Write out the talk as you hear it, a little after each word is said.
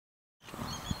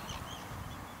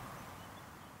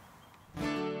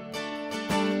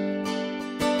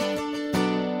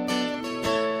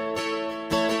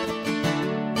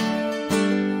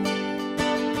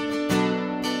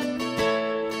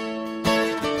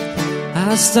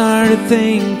I started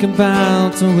thinking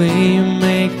about the way you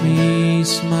make me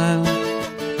smile.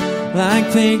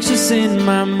 Like pictures in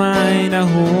my mind, I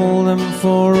hold them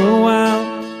for a while.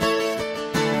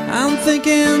 I'm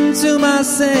thinking to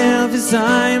myself, yes,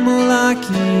 I'm a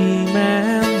lucky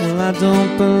man. Well, I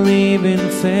don't believe in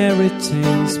fairy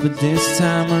tales, but this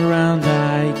time around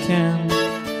I can.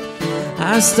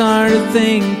 I started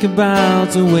thinking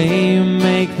about the way you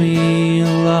make me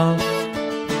love.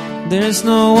 There's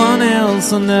no one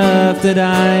else on earth that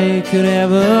I could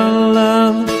ever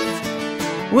love.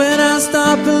 When I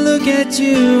stop and look at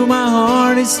you, my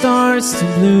heart it starts to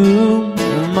bloom,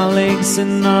 and my legs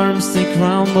and arms they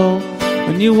crumble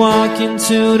when you walk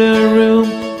into the room.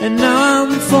 And now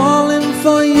I'm falling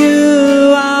for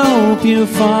you, I hope you're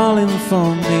falling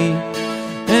for me.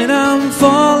 And I'm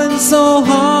falling so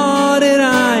hard that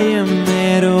I am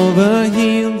head over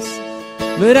heels.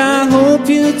 But I hope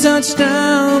you touch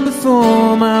down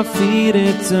before my feet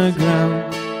hit the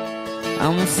ground.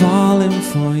 I'm falling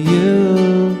for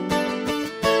you,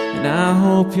 and I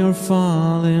hope you're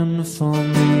falling for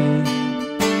me.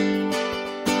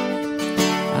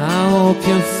 I hope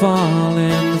you're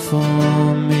falling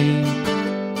for me.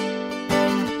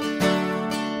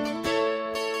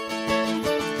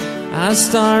 I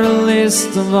start a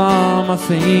list of all my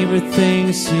favorite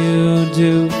things you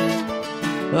do,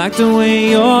 like the way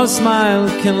your smile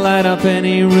can light up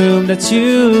any room that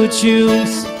you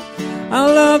choose. I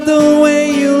love the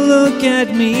way you look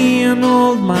at me and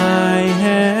hold my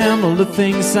hand. All the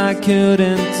things I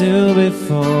couldn't do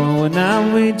before, when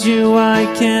I'm with you I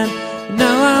can.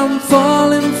 Now I'm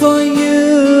falling for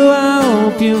you, I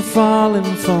hope you're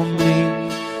falling for me.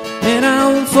 And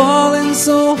I'm falling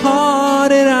so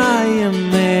hard that I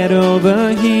am head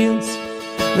over heels.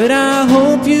 But I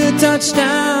hope you touch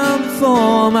down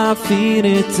before my feet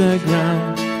hit the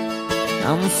ground.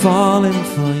 I'm falling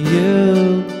for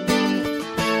you,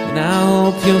 and I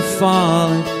hope you're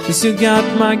falling, 'cause you got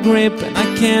my grip and I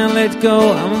can't let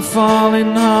go. I'm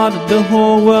falling hard, the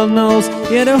whole world knows.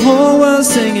 Yeah, the whole world's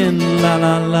singing la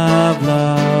la love,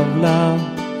 love, love.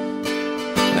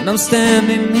 When I'm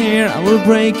standing here, I will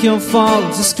break your fall,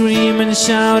 to scream and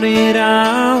shout it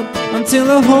out until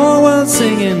the whole world's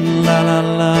singing la la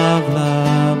love,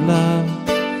 love, love.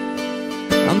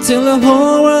 Until the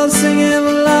whole world's singing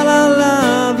la la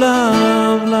love,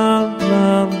 love, love,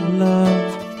 love, love.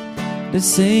 They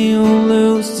say you'll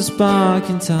lose the spark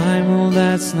in time, well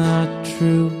that's not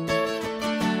true.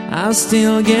 I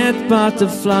still get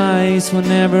butterflies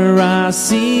whenever I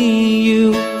see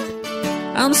you.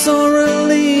 I'm so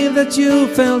relieved that you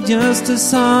felt just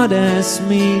as hard as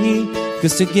me,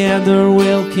 'cause together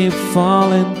we'll keep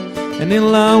falling, and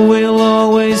in love we'll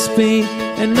always be.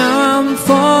 And now I'm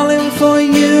falling for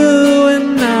you,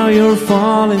 and now you're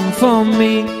falling for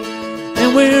me.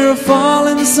 And we're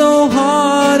falling so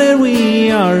hard that we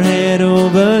are head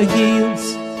over heels.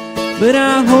 But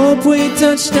I hope we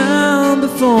touch down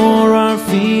before our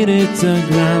feet hit the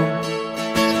ground.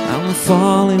 I'm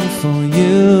falling for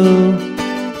you,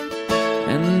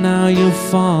 and now you're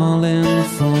falling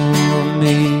for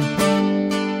me.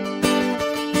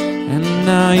 And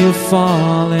now you're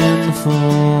falling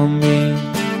for me.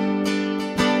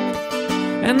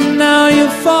 And now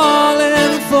you're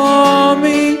falling for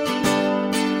me.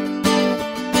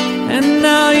 And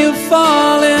now you're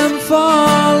falling,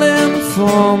 falling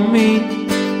for me.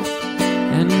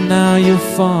 And now you're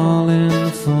falling